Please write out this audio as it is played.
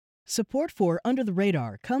Support for Under the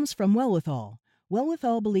Radar comes from Wellwithal.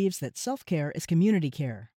 Wellwithal believes that self-care is community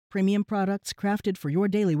care. Premium products crafted for your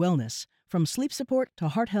daily wellness, from sleep support to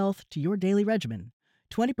heart health to your daily regimen.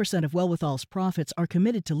 20% of Wellwithal's profits are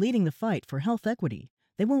committed to leading the fight for health equity.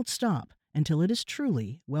 They won't stop until it is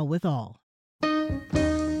truly well with all.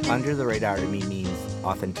 Under the radar to me means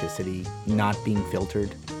authenticity, not being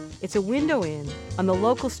filtered. It's a window in on the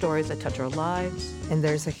local stories that touch our lives. And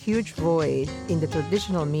there's a huge void in the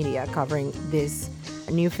traditional media covering these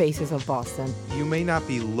new faces of Boston. You may not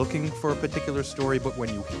be looking for a particular story, but when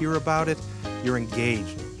you hear about it, you're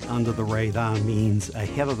engaged. Under the radar means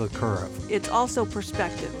ahead of the curve. It's also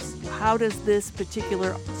perspectives. How does this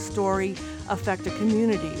particular story affect a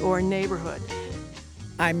community or a neighborhood?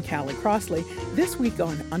 I'm Callie Crossley. This week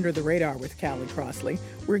on Under the Radar with Callie Crossley,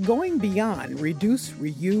 we're going beyond reduce,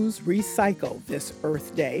 reuse, recycle this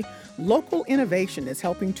Earth Day. Local innovation is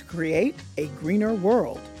helping to create a greener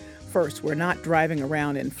world. First, we're not driving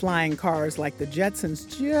around in flying cars like the Jetsons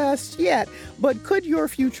just yet, but could your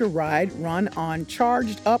future ride run on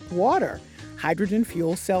charged up water? Hydrogen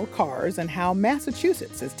fuel cell cars and how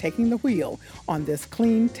Massachusetts is taking the wheel on this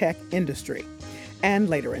clean tech industry.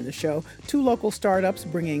 And later in the show, 2 local startups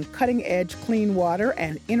bringing cutting-edge clean water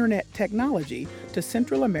and internet technology to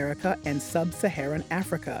Central America and Sub-Saharan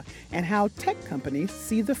Africa, and how tech companies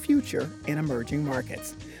see the future in emerging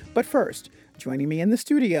markets. But first, joining me in the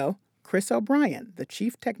studio, Chris O'Brien, the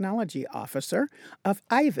Chief Technology Officer of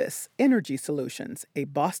IVIS Energy Solutions, a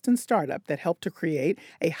Boston startup that helped to create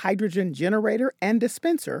a hydrogen generator and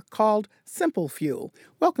dispenser called Simple Fuel.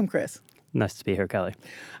 Welcome, Chris. Nice to be here, Kelly.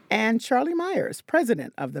 And Charlie Myers,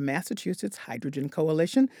 president of the Massachusetts Hydrogen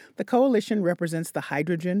Coalition. The coalition represents the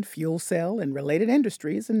hydrogen, fuel cell, and related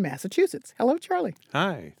industries in Massachusetts. Hello, Charlie.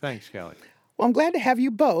 Hi, thanks, Callie. Well, I'm glad to have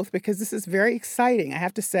you both because this is very exciting. I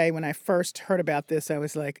have to say, when I first heard about this, I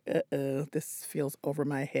was like, this feels over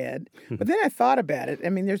my head. But then I thought about it. I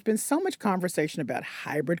mean, there's been so much conversation about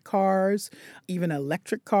hybrid cars, even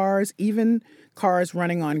electric cars, even cars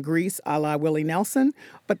running on grease a la Willie Nelson.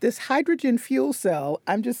 But this hydrogen fuel cell,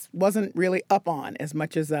 I just wasn't really up on as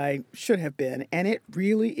much as I should have been. And it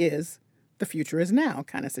really is the future is now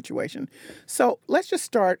kind of situation. So let's just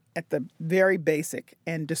start at the very basic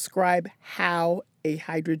and describe how a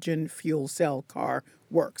hydrogen fuel cell car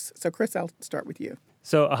works. So Chris, I'll start with you.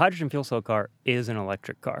 So a hydrogen fuel cell car is an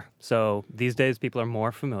electric car. So these days people are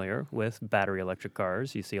more familiar with battery electric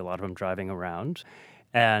cars. You see a lot of them driving around.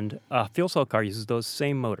 And a fuel cell car uses those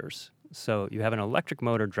same motors. So you have an electric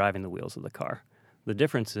motor driving the wheels of the car. The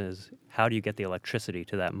difference is, how do you get the electricity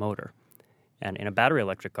to that motor? And in a battery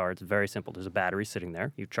electric car, it's very simple. There's a battery sitting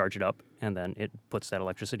there. You charge it up, and then it puts that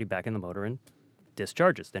electricity back in the motor and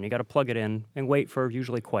discharges. Then you got to plug it in and wait for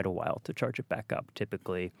usually quite a while to charge it back up,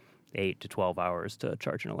 typically 8 to 12 hours to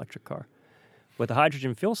charge an electric car. With a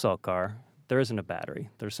hydrogen fuel cell car, there isn't a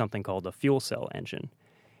battery. There's something called a fuel cell engine.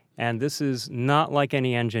 And this is not like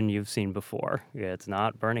any engine you've seen before. It's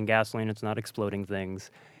not burning gasoline. It's not exploding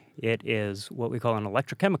things. It is what we call an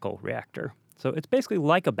electrochemical reactor. So it's basically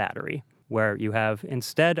like a battery, where you have,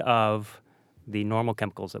 instead of the normal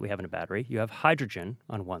chemicals that we have in a battery, you have hydrogen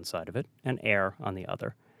on one side of it and air on the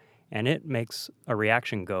other. And it makes a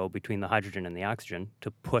reaction go between the hydrogen and the oxygen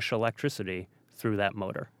to push electricity through that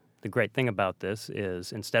motor. The great thing about this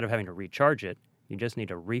is, instead of having to recharge it, you just need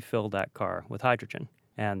to refill that car with hydrogen.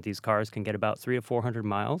 And these cars can get about 300 to 400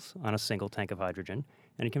 miles on a single tank of hydrogen,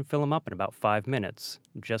 and you can fill them up in about 5 minutes,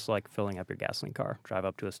 just like filling up your gasoline car. Drive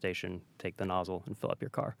up to a station, take the nozzle, and fill up your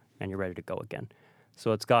car, and you're ready to go again.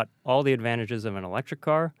 So it's got all the advantages of an electric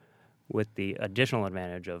car with the additional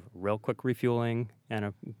advantage of real quick refueling and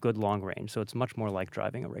a good long range. So it's much more like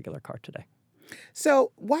driving a regular car today.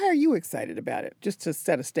 So why are you excited about it? Just to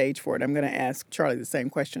set a stage for it, I'm going to ask Charlie the same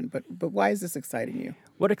question, but why is this exciting you?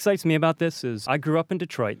 What excites me about this is I grew up in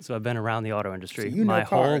Detroit, so I've been around the auto industry my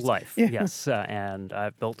whole life. Yeah. Yes, and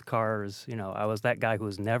I've built cars. I was that guy who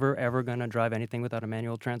was never, ever going to drive anything without a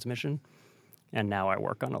manual transmission, and now I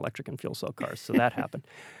work on electric and fuel cell cars, so that happened.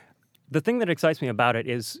 The thing that excites me about it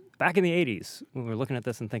is, back in the 80s, when we were looking at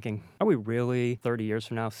this and thinking, are we really, 30 years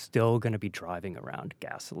from now, still going to be driving around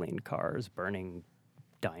gasoline cars, burning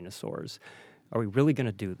dinosaurs? Are we really going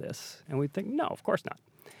to do this? And we think, no, of course not.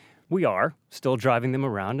 We are still driving them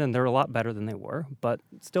around, and they're a lot better than they were, but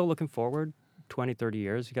still looking forward 20, 30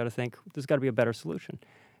 years, you got to think there's got to be a better solution.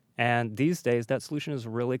 And these days, that solution is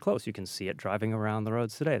really close. You can see it driving around the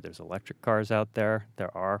roads today. There's electric cars out there.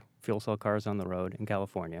 There are fuel cell cars on the road in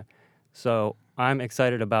California. So I'm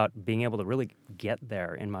excited about being able to really get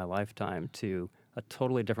there in my lifetime to a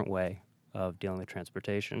totally different way of dealing with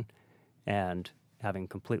transportation and having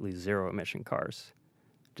completely zero emission cars.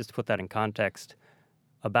 Just to put that in context,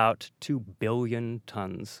 about 2 billion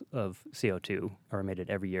tons of CO2 are emitted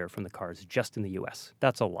every year from the cars just in the U.S.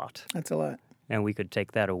 That's a lot. That's a lot. And we could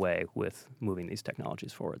take that away with moving these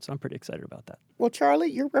technologies forward. So I'm pretty excited about that. Well, Charlie,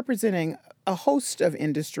 you're representing a host of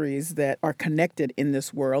industries that are connected in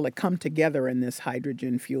this world, that come together in this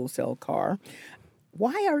hydrogen fuel cell car.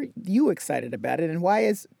 Why are you excited about it, and why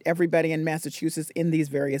is everybody in Massachusetts in these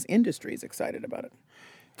various industries excited about it?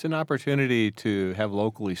 It's an opportunity to have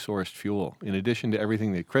locally sourced fuel. In addition to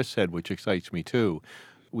everything that Chris said, which excites me too,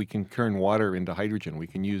 we can turn water into hydrogen. We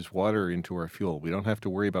can use water into our fuel. We don't have to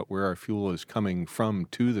worry about where our fuel is coming from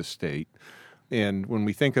to the state. And when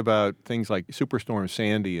we think about things like Superstorm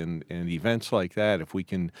Sandy and events like that, if we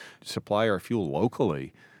can supply our fuel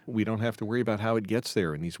locally, we don't have to worry about how it gets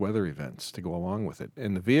there in these weather events to go along with it.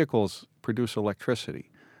 And the vehicles produce electricity.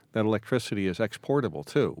 That electricity is exportable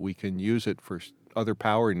too. We can use it for other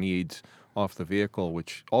power needs off the vehicle,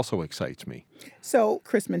 which also excites me. So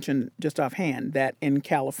Chris mentioned just offhand that in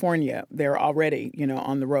California, they're already,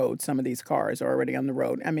 on the road. Some of these cars are already on the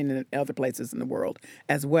road. I mean, in other places in the world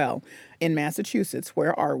as well. In Massachusetts,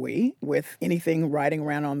 where are we with anything riding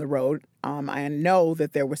around on the road? I know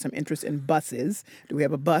that there was some interest in buses. Do we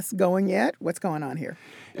have a bus going yet? What's going on here?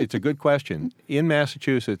 It's a good question. In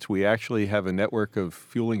Massachusetts, we actually have a network of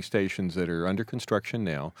fueling stations that are under construction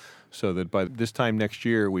now, so that by this time next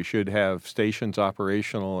year, we should have stations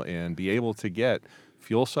operational and be able to get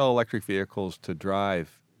fuel cell electric vehicles to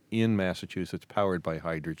drive in Massachusetts powered by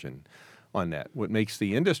hydrogen on that. What makes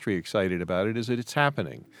the industry excited about it is that it's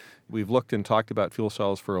happening. We've looked and talked about fuel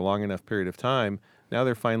cells for a long enough period of time. Now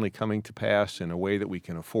they're finally coming to pass in a way that we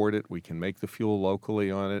can afford it. We can make the fuel locally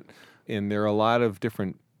on it. And there are a lot of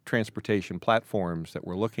different transportation platforms that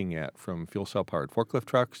we're looking at, from fuel cell-powered forklift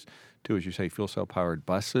trucks to, as you say, fuel cell-powered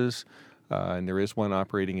buses. And there is one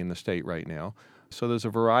operating in the state right now. So there's a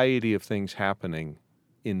variety of things happening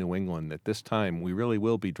in New England that this time we really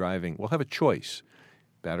will be driving. We'll have a choice,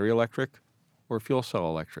 battery electric or fuel cell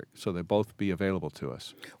electric, so they both be available to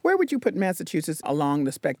us. Where would you put Massachusetts along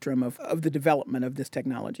the spectrum of the development of this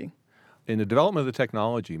technology? In the development of the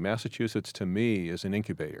technology, Massachusetts, to me, is an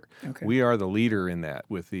incubator. Okay. We are the leader in that.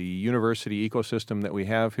 With the university ecosystem that we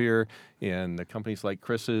have here and the companies like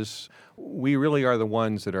Chris's, we really are the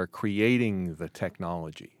ones that are creating the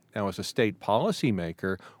technology. Now, as a state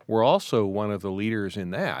policymaker, we're also one of the leaders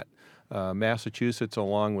in that. Massachusetts,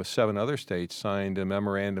 along with 7 other states, signed a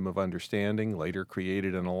memorandum of understanding, later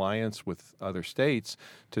created an alliance with other states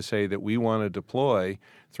to say that we want to deploy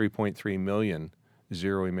 3.3 million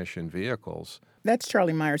zero-emission vehicles. That's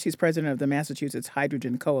Charlie Myers. He's president of the Massachusetts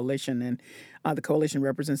Hydrogen Coalition, and the coalition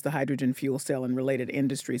represents the hydrogen fuel cell and related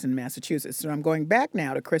industries in Massachusetts. So I'm going back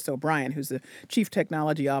now to Chris O'Brien, who's the Chief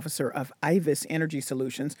Technology Officer of IVIS Energy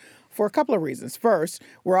Solutions, for a couple of reasons. First,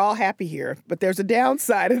 we're all happy here, but there's a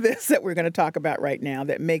downside of this that we're going to talk about right now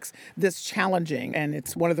that makes this challenging, and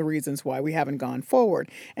it's one of the reasons why we haven't gone forward.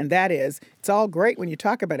 And that is, it's all great when you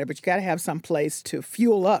talk about it, but you got to have some place to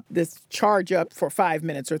fuel up this charge up for 5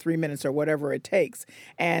 minutes or 3 minutes or whatever it takes.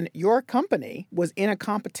 And your company was in a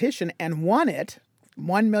competition and won it,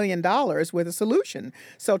 $1 million with a solution.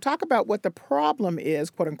 So talk about what the problem is,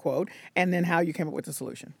 quote unquote, and then how you came up with the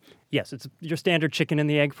solution. Yes, it's your standard chicken and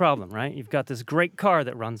the egg problem, right? You've got this great car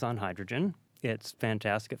that runs on hydrogen. It's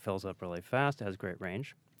fantastic. It fills up really fast. It has great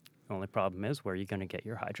range. The only problem is, where are you going to get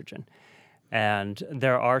your hydrogen? And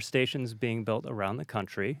there are stations being built around the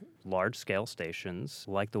country, large-scale stations,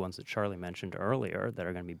 like the ones that Charlie mentioned earlier, that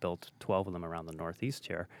are going to be built, 12 of them around the Northeast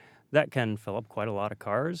here, that can fill up quite a lot of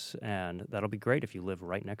cars, and that'll be great if you live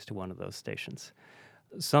right next to one of those stations.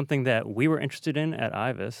 Something that we were interested in at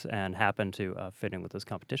IVIS and happened to fit in with this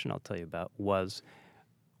competition I'll tell you about was,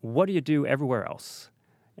 what do you do everywhere else?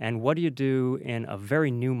 And what do you do in a very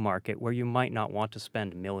new market where you might not want to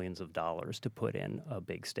spend millions of dollars to put in a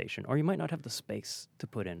big station, or you might not have the space to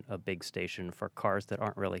put in a big station for cars that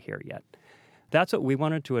aren't really here yet? That's what we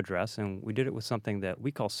wanted to address, and we did it with something that we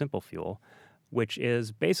call Simple Fuel, which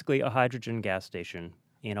is basically a hydrogen gas station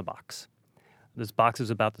in a box. This box is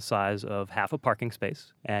about the size of half a parking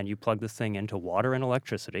space, and you plug this thing into water and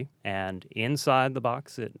electricity, and inside the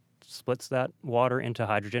box it splits that water into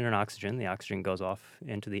hydrogen and oxygen. The oxygen goes off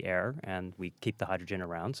into the air, and we keep the hydrogen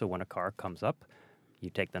around, so when a car comes up, you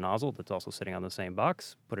take the nozzle that's also sitting on the same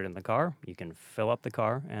box, put it in the car, you can fill up the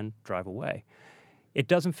car and drive away. It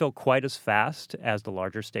doesn't fill quite as fast as the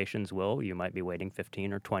larger stations will. You might be waiting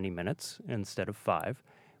 15 or 20 minutes instead of 5,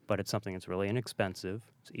 but it's something that's really inexpensive.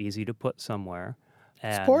 It's easy to put somewhere.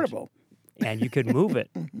 It's portable. And you could move it,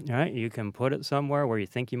 right? You can put it somewhere where you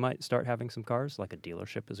think you might start having some cars, like a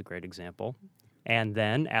dealership is a great example. And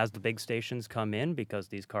then as the big stations come in, because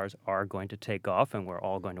these cars are going to take off and we're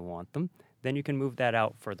all going to want them, then you can move that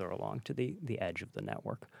out further along to the edge of the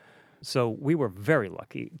network. So we were very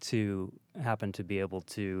lucky to happen to be able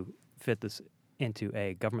to fit this into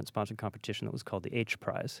a government-sponsored competition that was called the H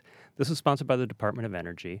Prize. This was sponsored by the Department of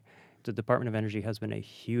Energy. The Department of Energy has been a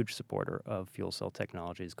huge supporter of fuel cell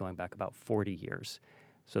technologies going back about 40 years.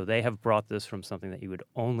 So they have brought this from something that you would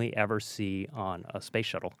only ever see on a space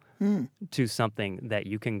shuttle to something that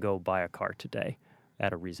you can go buy a car today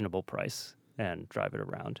at a reasonable price and drive it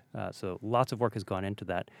around. So lots of work has gone into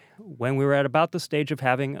that. When we were at about the stage of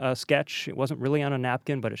having a sketch, it wasn't really on a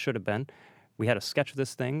napkin, but it should have been. We had a sketch of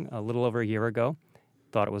this thing a little over a year ago,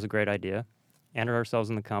 thought it was a great idea, entered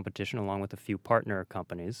ourselves in the competition along with a few partner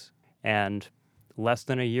companies, and less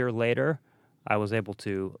than a year later, I was able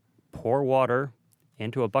to pour water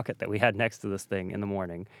into a bucket that we had next to this thing in the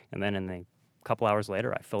morning, and then in a couple hours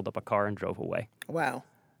later, I filled up a car and drove away. Wow.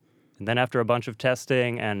 And then after a bunch of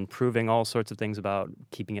testing and proving all sorts of things about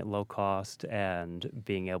keeping it low cost and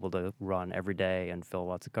being able to run every day and fill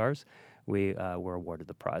lots of cars, we were awarded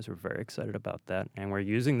the prize. We're very excited about that. And we're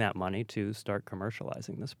using that money to start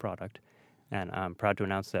commercializing this product. And I'm proud to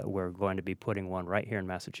announce that we're going to be putting one right here in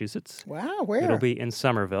Massachusetts. Wow, where? It'll be in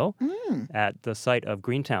Somerville at the site of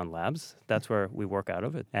Greentown Labs. That's where we work out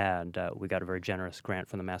of it. And we got a very generous grant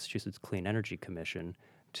from the Massachusetts Clean Energy Commission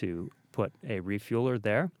to put a refueler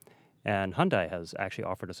there. And Hyundai has actually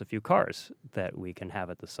offered us a few cars that we can have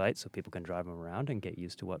at the site so people can drive them around and get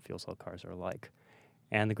used to what fuel cell cars are like.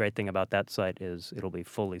 And the great thing about that site is it'll be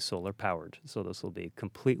fully solar powered. So this will be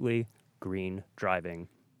completely green driving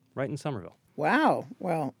right in Somerville. Wow.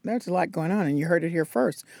 Well, there's a lot going on, and you heard it here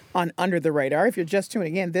first on Under the Radar. If you're just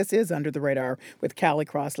tuning in, this is Under the Radar with Callie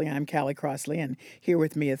Crossley. I'm Callie Crossley, and here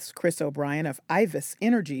with me is Chris O'Brien of IVUS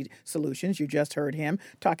Energy Solutions. You just heard him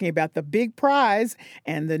talking about the big prize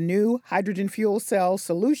and the new hydrogen fuel cell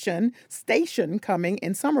solution station coming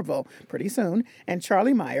in Somerville pretty soon. And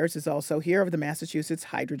Charlie Myers is also here of the Massachusetts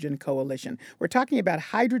Hydrogen Coalition. We're talking about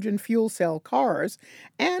hydrogen fuel cell cars,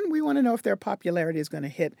 and we want to know if their popularity is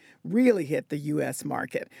going to really hit the U.S.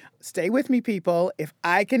 market. Stay with me, people. If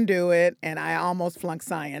I can do it, and I almost flunked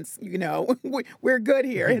science, we're good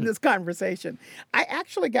here in this conversation. I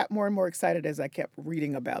actually got more and more excited as I kept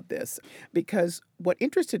reading about this, because what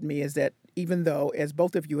interested me is that even though, as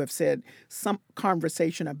both of you have said, some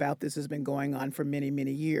conversation about this has been going on for many,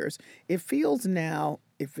 many years, it feels now,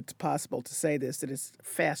 if it's possible to say this, that it's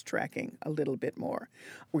fast-tracking a little bit more.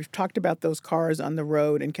 We've talked about those cars on the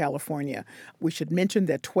road in California. We should mention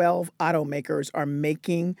that 12 automakers are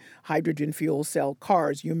making hydrogen fuel cell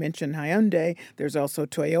cars. You mentioned Hyundai. There's also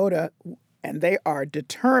Toyota, and they are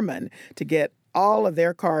determined to get all of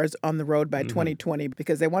their cars on the road by 2020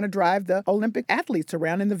 because they want to drive the Olympic athletes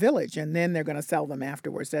around in the village, and then they're going to sell them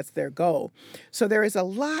afterwards. That's their goal. So there is a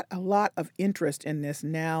lot of interest in this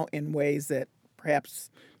now in ways that perhaps,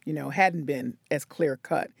 hadn't been as clear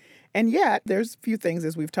cut. And yet, there's a few things,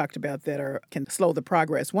 as we've talked about, that can slow the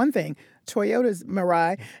progress. One thing, Toyota's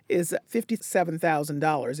Mirai is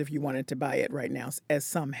 $57,000 if you wanted to buy it right now, as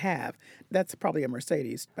some have. That's probably a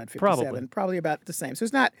Mercedes, about $57,000, probably about the same. So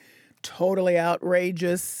it's not totally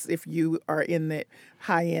outrageous if you are in the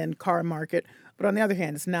high-end car market. But on the other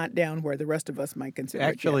hand, it's not down where the rest of us might consider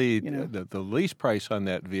Actually, it yet, the lease price on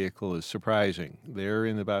that vehicle is surprising. They're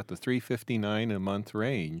in about the $359 a month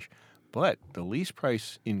range, but the lease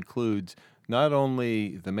price includes not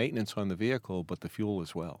only the maintenance on the vehicle, but the fuel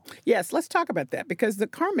as well. Yes, let's talk about that, because the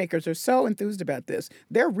car makers are so enthused about this.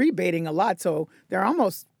 They're rebating a lot, so they're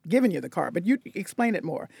almost giving you the car. But you explain it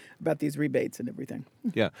more about these rebates and everything.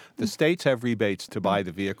 Yeah, the states have rebates to buy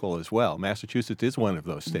the vehicle as well. Massachusetts is one of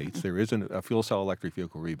those states. There isn't a fuel cell electric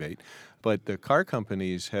vehicle rebate. But the car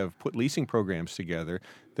companies have put leasing programs together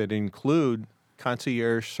that include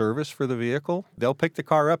concierge service for the vehicle. They'll pick the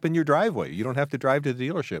car up in your driveway. You don't have to drive to the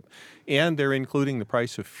dealership. And they're including the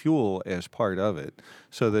price of fuel as part of it,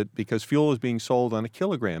 so that because fuel is being sold on a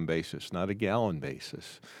kilogram basis, not a gallon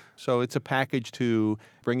basis. So it's a package to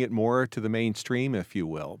bring it more to the mainstream, if you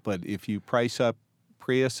will. But if you price up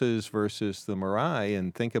Priuses versus the Mirai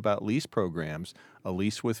and think about lease programs, a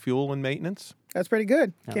lease with fuel and maintenance. That's pretty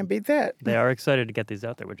good. Can't beat that. They are excited to get these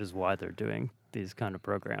out there, which is why they're doing these kind of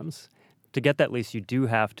programs. To get that lease, you do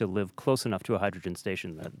have to live close enough to a hydrogen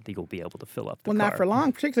station that you'll be able to fill up the car. Well, not for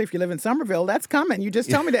long, particularly if you live in Somerville. That's coming. You just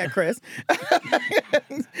told me that, Chris.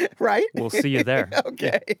 Right? We'll see you there.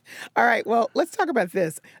 Okay. All right. Well, let's talk about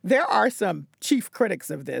this. There are some chief critics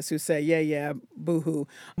of this who say, yeah, boo-hoo.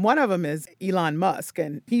 One of them is Elon Musk,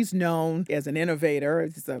 and he's known as an innovator.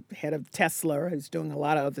 He's the head of Tesla. He's doing a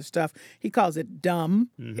lot of other stuff. He calls it dumb,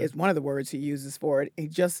 is one of the words he uses for it. He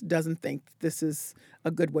just doesn't think this is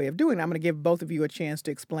a good way of doing it. I'm going to give both of you a chance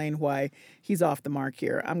to explain why he's off the mark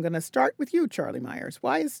here. I'm going to start with you, Charlie Myers.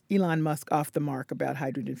 Why is Elon Musk off the mark about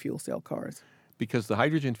hydrogen fuel cell cars? Because the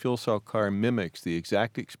hydrogen fuel cell car mimics the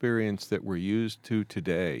exact experience that we're used to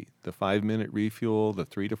today. The 5-minute refuel, the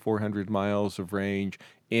 300 to 400 miles of range,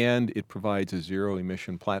 and it provides a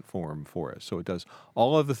zero-emission platform for us. So it does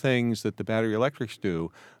all of the things that the battery electrics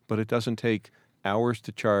do, but it doesn't take hours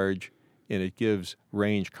to charge, and it gives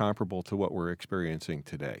range comparable to what we're experiencing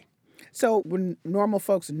today. So when normal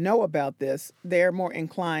folks know about this, they're more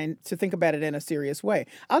inclined to think about it in a serious way.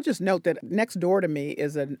 I'll just note that next door to me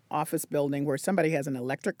is an office building where somebody has an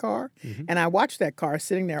electric car, and I watched that car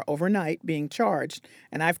sitting there overnight being charged,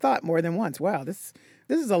 and I've thought more than once, wow, this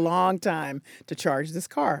is a long time to charge this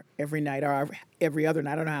car every night or every other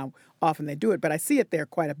night. I don't know how often they do it, but I see it there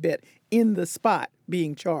quite a bit in the spot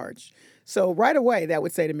being charged. So right away, that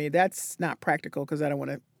would say to me, that's not practical because I don't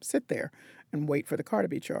want to sit there and wait for the car to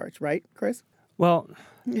be charged, right, Chris? Well,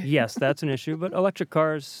 yes, that's an issue, but electric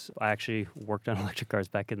cars, I actually worked on electric cars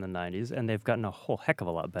back in the 90s, and they've gotten a whole heck of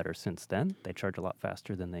a lot better since then. They charge a lot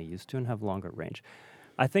faster than they used to and have longer range.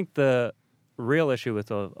 I think the real issue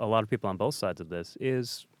with a lot of people on both sides of this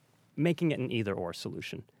is making it an either-or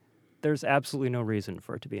solution. There's absolutely no reason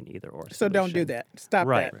for it to be an either-or solution. So don't do that. Stop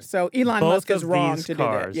right. that. So Elon Musk is wrong to do that.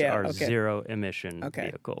 Both of these Yeah, cars are zero-emission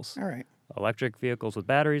vehicles. All right. Electric vehicles with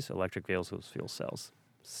batteries, electric vehicles with fuel cells.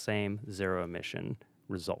 Same zero-emission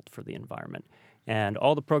result for the environment. And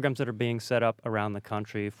all the programs that are being set up around the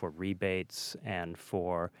country for rebates and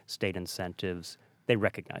for state incentives, they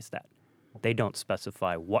recognize that. They don't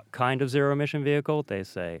specify what kind of zero-emission vehicle. They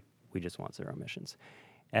say, we just want zero emissions.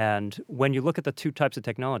 And when you look at the two types of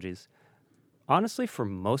technologies, honestly, for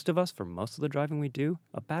most of us, for most of the driving we do,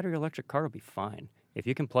 a battery electric car will be fine. If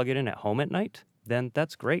you can plug it in at home at night, then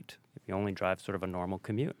that's great. If you only drive sort of a normal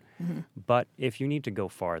commute. But if you need to go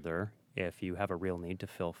farther, if you have a real need to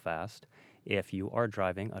fill fast, if you are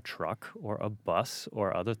driving a truck or a bus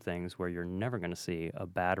or other things where you're never going to see a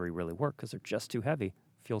battery really work because they're just too heavy,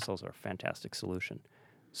 fuel cells are a fantastic solution.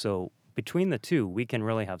 So between the two, we can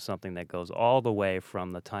really have something that goes all the way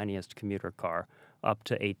from the tiniest commuter car up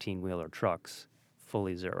to 18-wheeler trucks,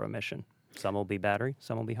 fully zero emission. Some will be battery,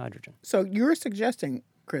 some will be hydrogen. So you're suggesting,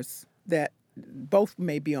 Chris, that both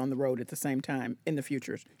may be on the road at the same time in the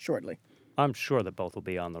future shortly? I'm sure that both will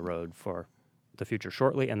be on the road for the future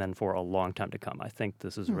shortly and then for a long time to come. I think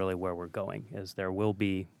this is really where we're going, is there will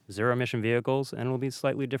be zero-emission vehicles and it will be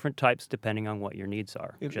slightly different types depending on what your needs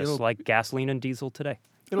are, just like gasoline and diesel today.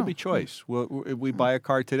 It'll be choice. We buy a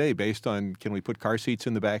car today based on, can we put car seats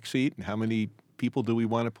in the back seat, and how many people do we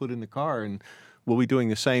want to put in the car, and we'll be doing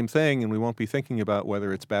the same thing, and we won't be thinking about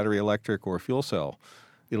whether it's battery electric or fuel cell.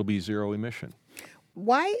 It'll be zero emission.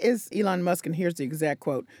 Why is Elon Musk, and here's the exact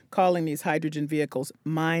quote, calling these hydrogen vehicles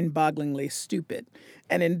mind-bogglingly stupid,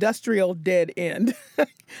 an industrial dead end?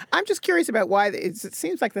 I'm just curious about why it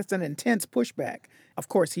seems like that's an intense pushback. Of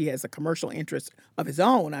course, he has a commercial interest of his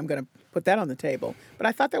own. I'm going to put that on the table. But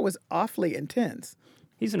I thought that was awfully intense.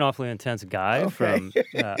 He's an awfully intense guy from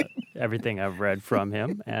everything I've read from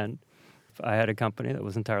him. And if I had a company that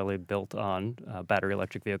was entirely built on battery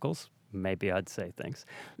electric vehicles, maybe I'd say things.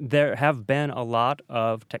 There have been a lot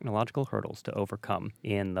of technological hurdles to overcome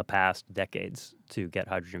in the past decades to get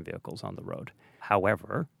hydrogen vehicles on the road.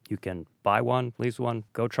 However, you can buy one, lease one,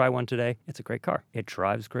 go try one today. It's a great car. It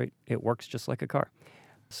drives great. It works just like a car.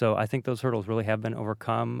 So I think those hurdles really have been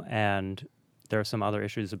overcome, and there are some other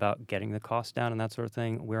issues about getting the cost down and that sort of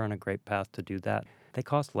thing. We're on a great path to do that. They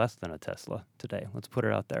cost less than a Tesla today. Let's put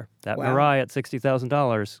it out there. That Mirai at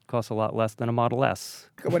 $60,000 costs a lot less than a Model S.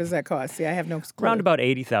 What does that cost? See, I have no clue. Around about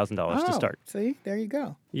 $80,000 to start. See, there you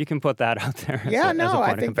go. You can put that out there as a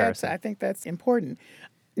point of comparison. I think that's important.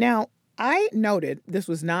 Now, I noted, this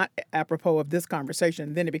was not apropos of this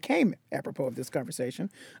conversation, then it became apropos of this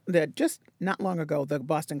conversation, that just not long ago, the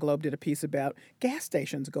Boston Globe did a piece about gas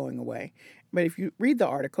stations going away. But if you read the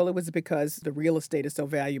article, it was because the real estate is so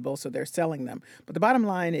valuable, so they're selling them. But the bottom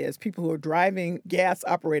line is people who are driving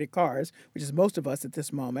gas-operated cars, which is most of us at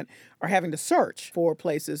this moment, are having to search for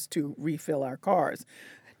places to refill our cars.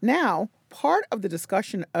 Now, part of the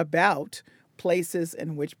discussion about places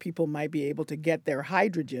in which people might be able to get their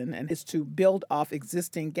hydrogen and is to build off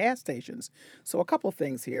existing gas stations. So a couple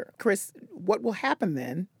things here. Chris, what will happen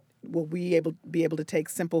then? Will we be able to take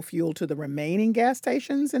simple fuel to the remaining gas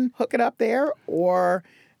stations and hook it up there? Or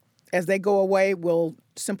As they go away, will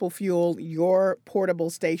Simple Fuel, your portable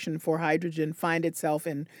station for hydrogen, find itself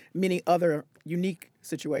in many other unique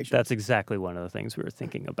situations? That's exactly one of the things we were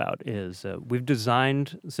thinking about is we've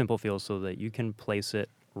designed Simple Fuel so that you can place it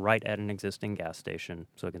right at an existing gas station.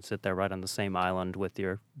 So it can sit there right on the same island with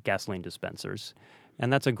your gasoline dispensers.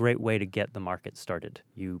 And that's a great way to get the market started.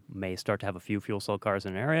 You may start to have a few fuel cell cars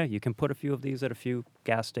in an area. You can put a few of these at a few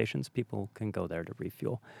gas stations. People can go there to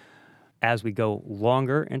refuel. As we go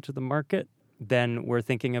longer into the market, then we're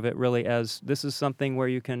thinking of it really as this is something where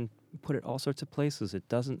you can put it all sorts of places. It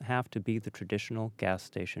doesn't have to be the traditional gas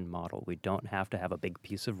station model. We don't have to have a big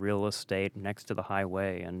piece of real estate next to the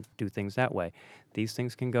highway and do things that way. These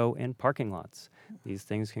things can go in parking lots. These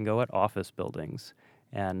things can go at office buildings.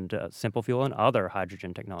 And Simple Fuel and other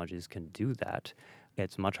hydrogen technologies can do that.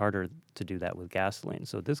 It's much harder to do that with gasoline.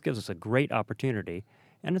 So this gives us a great opportunity.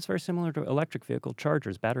 And it's very similar to electric vehicle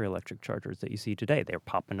chargers, battery electric chargers that you see today. They're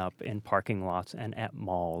popping up in parking lots and at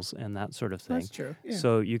malls and that sort of thing. That's true. Yeah.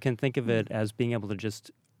 So you can think of it as being able to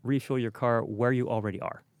just refuel your car where you already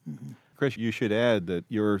are. Mm-hmm. Chris, you should add that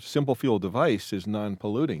your Simple Fuel device is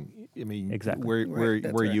non-polluting. I mean, exactly. where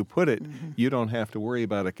right. you put it, you don't have to worry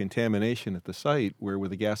about a contamination at the site, where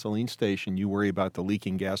with a gasoline station, you worry about the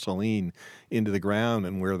leaking gasoline into the ground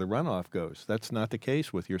and where the runoff goes. That's not the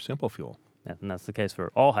case with your Simple Fuel. And that's the case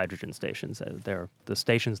for all hydrogen stations. The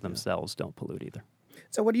stations themselves don't pollute either.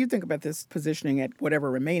 So what do you think about this positioning at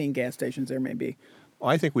whatever remaining gas stations there may be?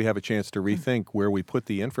 I think we have a chance to rethink where we put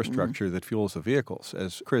the infrastructure that fuels the vehicles.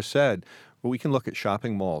 As Chris said, we can look at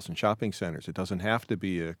shopping malls and shopping centers. It doesn't have to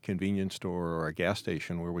be a convenience store or a gas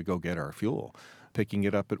station where we go get our fuel. Picking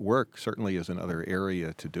it up at work certainly is another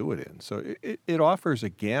area to do it in. So it offers a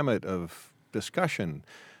gamut of discussion.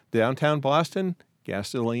 Downtown Boston,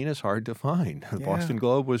 gasoline is hard to find. The Boston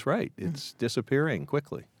Globe was right. It's disappearing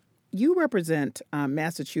quickly. You represent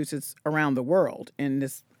Massachusetts around the world in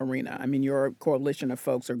this arena. I mean, your coalition of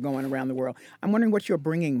folks are going around the world. I'm wondering what you're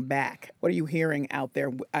bringing back. What are you hearing out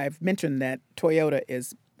there? I've mentioned that Toyota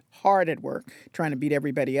is hard at work trying to beat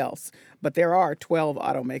everybody else, but there are 12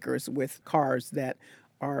 automakers with cars that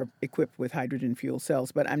are equipped with hydrogen fuel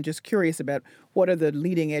cells. But I'm just curious about what are the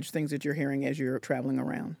leading edge things that you're hearing as you're traveling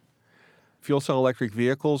around? Fuel cell electric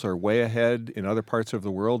vehicles are way ahead in other parts of the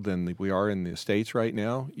world than we are in the States right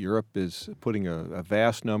now. Europe is putting a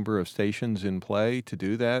vast number of stations in play to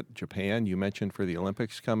do that. Japan, you mentioned for the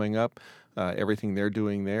Olympics coming up, everything they're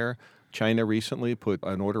doing there. China recently put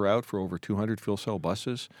an order out for over 200 fuel cell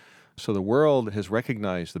buses. So the world has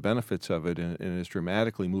recognized the benefits of it and is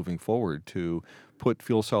dramatically moving forward to put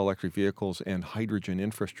fuel cell electric vehicles and hydrogen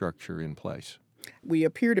infrastructure in place. We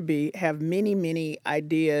appear to have many, many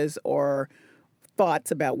ideas or thoughts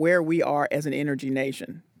about where we are as an energy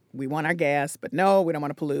nation. We want our gas, but no, we don't want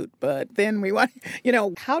to pollute. But then we want,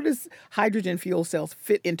 how does hydrogen fuel cells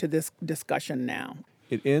fit into this discussion now?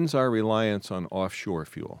 It ends our reliance on offshore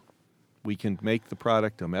fuel. We can make the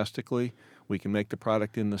product domestically. We can make the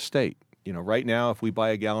product in the state. Right now, if we buy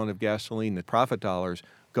a gallon of gasoline, the profit dollars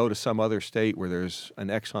go to some other state where there's an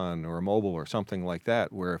Exxon or a Mobil or something like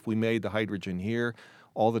that, where if we made the hydrogen here,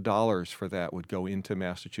 all the dollars for that would go into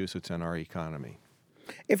Massachusetts and our economy.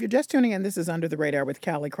 If you're just tuning in, this is Under the Radar with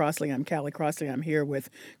Callie Crossley. I'm Callie Crossley. I'm here with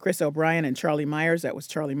Chris O'Brien and Charlie Myers. That was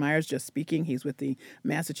Charlie Myers just speaking. He's with the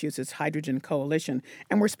Massachusetts Hydrogen Coalition.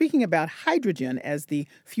 And we're speaking about hydrogen as the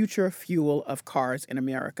future fuel of cars in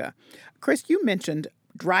America. Chris, you mentioned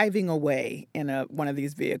driving away in one of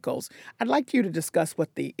these vehicles. I'd like you to discuss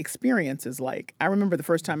what the experience is like. I remember the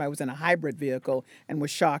first time I was in a hybrid vehicle and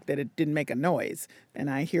was shocked that it didn't make a noise. And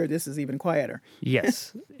I hear this is even quieter.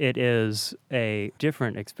 Yes, it is a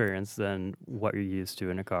different experience than what you're used to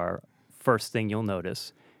in a car. First thing you'll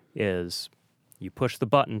notice is you push the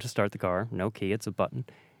button to start the car. No key, it's a button.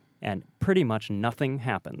 And pretty much nothing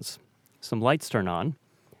happens. Some lights turn on.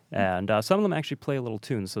 And some of them actually play a little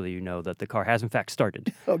tune so that you know that the car has in fact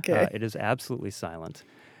started. Okay. It is absolutely silent.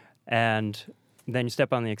 And then you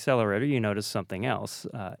step on the accelerator, you notice something else.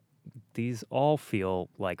 These all feel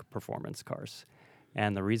like performance cars.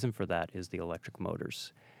 And the reason for that is the electric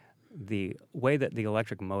motors. The way that the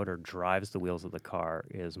electric motor drives the wheels of the car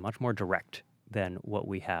is much more direct than what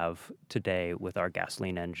we have today with our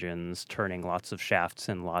gasoline engines turning lots of shafts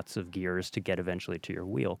and lots of gears to get eventually to your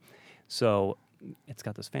wheel. So it's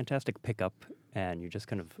got this fantastic pickup, and you just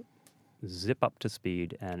kind of zip up to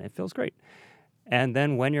speed, and it feels great. And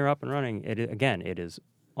then when you're up and running, it is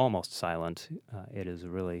almost silent. It is a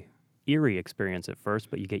really eerie experience at first,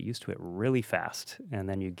 but you get used to it really fast. And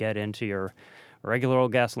then you get into your regular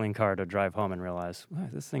old gasoline car to drive home and realize, wow,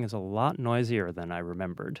 this thing is a lot noisier than I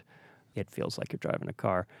remembered. It feels like you're driving a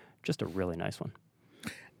car. Just a really nice one.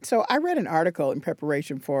 So I read an article in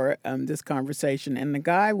preparation for this conversation, and the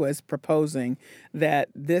guy was proposing that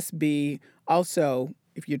this be also,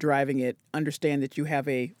 if you're driving it, understand that you have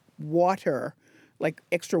a water, like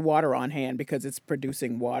extra water on hand because it's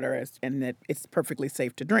producing water and that it's perfectly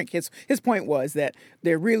safe to drink. His point was that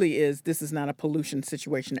this is not a pollution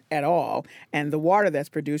situation at all, and the water that's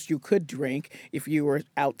produced you could drink if you were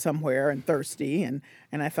out somewhere and thirsty. And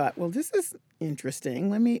I thought, well, this is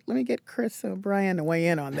interesting. Let me get Chris O'Brien to weigh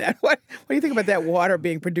in on that. What do you think about that water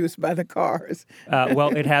being produced by the cars?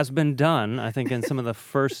 Well, it has been done. I think in some of the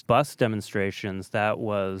first bus demonstrations, that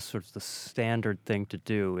was sort of the standard thing to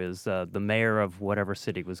do. Is the mayor of whatever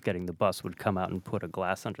city was getting the bus would come out and put a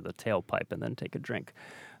glass under the tailpipe and then take a drink.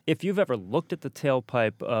 If you've ever looked at the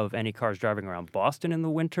tailpipe of any cars driving around Boston in the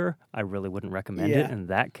winter, I really wouldn't recommend it in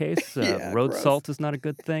that case. Road gross. salt is not a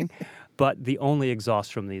good thing. But the only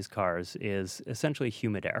exhaust from these cars is essentially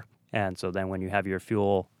humid air. And so then when you have your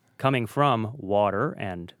fuel coming from water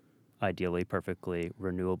and ideally perfectly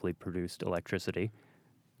renewably produced electricity,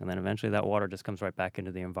 and then eventually that water just comes right back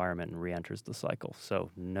into the environment and re-enters the cycle. So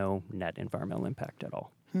no net environmental impact at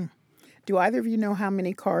all. Do either of you know how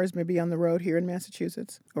many cars may be on the road here in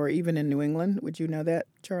Massachusetts or even in New England? Would you know that,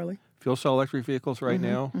 Charlie? Fuel cell electric vehicles right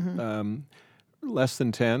now, less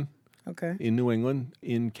than 10. Okay. In New England.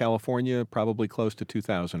 In California, probably close to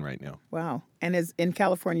 2,000 right now. Wow. And in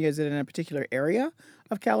California, is it in a particular area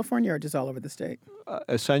of California or just all over the state?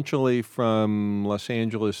 Essentially from Los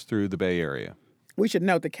Angeles through the Bay Area. We should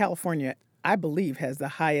note that California, I believe, has the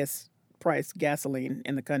highest price gasoline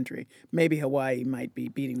in the country. Maybe Hawaii might be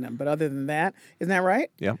beating them. But other than that, isn't that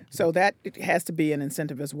right? Yeah. So that it has to be an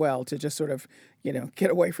incentive as well to just sort of,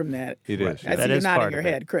 get away from that. It is. I see you nodding your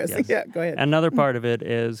head, Chris. Yes. Yeah, go ahead. Another part of it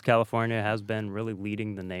is California has been really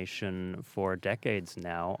leading the nation for decades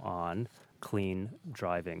now on clean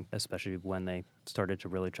driving, especially when they started to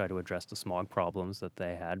really try to address the smog problems that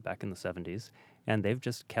they had back in the 70s. And they've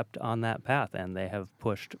just kept on that path, and they have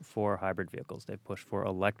pushed for hybrid vehicles. They've pushed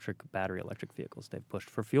for battery electric vehicles. They've pushed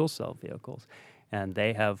for fuel cell vehicles. And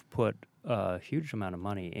they have put a huge amount of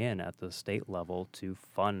money in at the state level to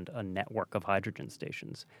fund a network of hydrogen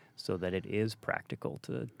stations so that it is practical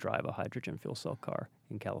to drive a hydrogen fuel cell car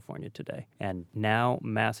in California today. And now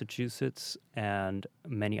Massachusetts and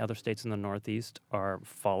many other states in the Northeast are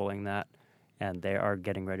following that, and they are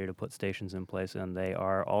getting ready to put stations in place, and they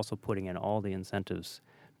are also putting in all the incentives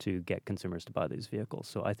to get consumers to buy these vehicles.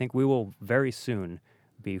 So I think we will very soon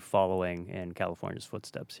be following in California's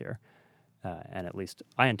footsteps here. And at least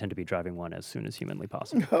I intend to be driving one as soon as humanly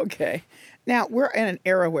possible. Okay. Now, we're in an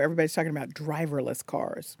era where everybody's talking about driverless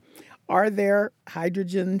cars. Are there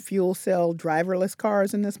hydrogen fuel cell driverless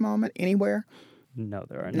cars in this moment anywhere? No,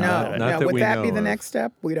 there are not. not. that Would we that know be the of. next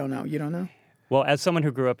step? We don't know. You don't know? Well, as someone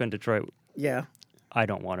who grew up in Detroit, Yeah. I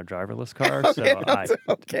don't want a driverless car, Okay, so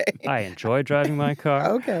okay. I enjoy driving my car.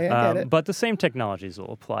 Okay, I get it. But the same technologies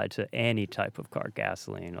will apply to any type of car: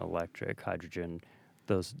 gasoline, electric, hydrogen.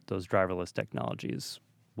 Those driverless technologies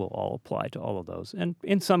will all apply to all of those. And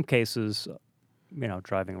in some cases,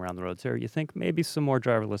 driving around the roads here, you think maybe some more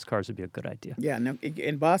driverless cars would be a good idea. Yeah, no,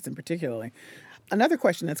 in Boston particularly. Another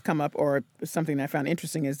question that's come up, or something that I found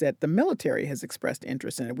interesting, is that the military has expressed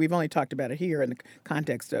interest in it. We've only talked about it here in the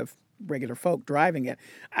context of regular folk driving it.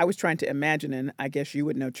 I was trying to imagine, and I guess you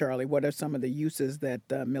would know, Charlie, what are some of the uses that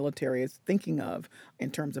the military is thinking of in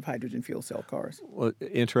terms of hydrogen fuel cell cars? Well,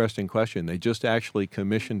 interesting question. They just actually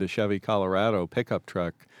commissioned a Chevy Colorado pickup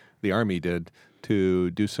truck, the Army did, to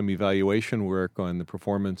do some evaluation work on the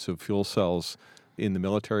performance of fuel cells in the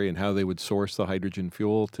military and how they would source the hydrogen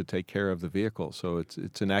fuel to take care of the vehicle. So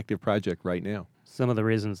it's an active project right now. Some of the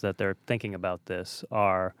reasons that they're thinking about this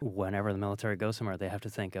are whenever the military goes somewhere, they have to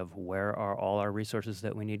think of where are all our resources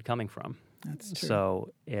that we need coming from. That's true.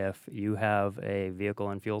 So if you have a vehicle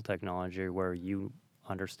and fuel technology where you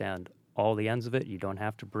understand all the ends of it, you don't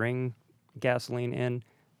have to bring gasoline in,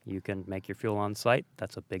 you can make your fuel on site,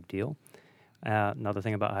 that's a big deal. Another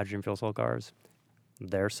thing about hydrogen fuel cell cars,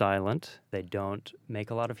 they're silent. They don't make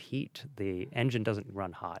a lot of heat. The engine doesn't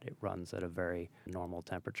run hot. It runs at a very normal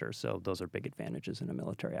temperature. So those are big advantages in a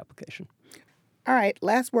military application. All right,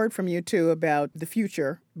 last word from you two about the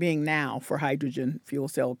future being now for hydrogen fuel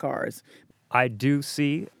cell cars. I do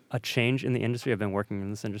see a change in the industry. I've been working in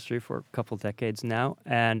this industry for a couple decades now.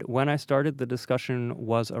 And when I started, the discussion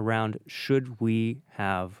was around, should we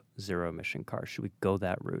have zero-emission cars? Should we go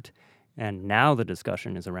that route? And now the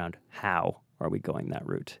discussion is around how are we going that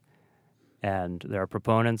route? And there are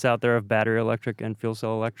proponents out there of battery electric and fuel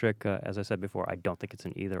cell electric. As I said before, I don't think it's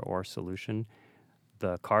an either-or solution.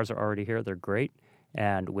 The cars are already here. They're great.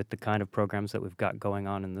 And with the kind of programs that we've got going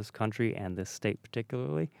on in this country and this state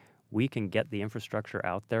particularly, we can get the infrastructure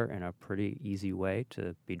out there in a pretty easy way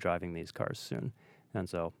to be driving these cars soon. And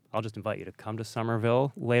so I'll just invite you to come to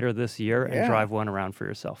Somerville later this year and drive one around for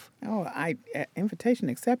yourself. Oh, invitation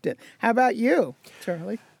accepted. How about you,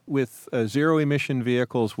 Charlie? With zero-emission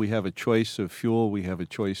vehicles, we have a choice of fuel, we have a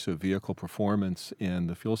choice of vehicle performance, and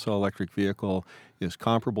the fuel cell electric vehicle is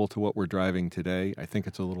comparable to what we're driving today. I think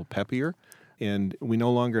it's a little peppier, and we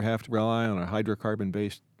no longer have to rely on a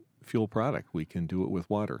hydrocarbon-based fuel product. We can do it with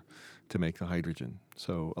water to make the hydrogen.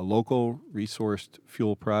 So a local resourced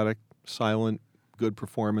fuel product, silent, good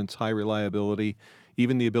performance, high reliability,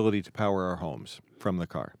 even the ability to power our homes from the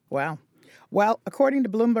car. Wow. Well, according to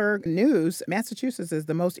Bloomberg News, Massachusetts is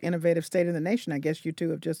the most innovative state in the nation. I guess you two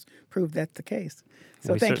have just proved that's the case.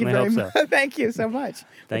 So thank you very much. Thank you so much.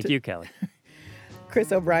 Thank you, Kelly.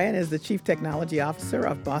 Chris O'Brien is the Chief Technology Officer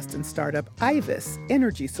of Boston startup IVIS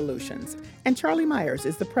Energy Solutions, and Charlie Myers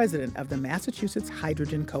is the president of the Massachusetts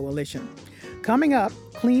Hydrogen Coalition. Coming up,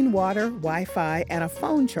 clean water, Wi-Fi, and a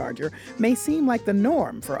phone charger may seem like the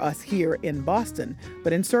norm for us here in Boston,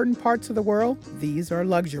 but in certain parts of the world, these are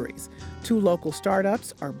luxuries. 2 local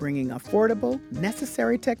startups are bringing affordable,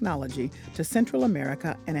 necessary technology to Central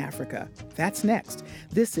America and Africa. That's next.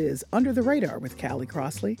 This is Under the Radar with Callie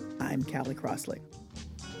Crossley. I'm Callie Crossley.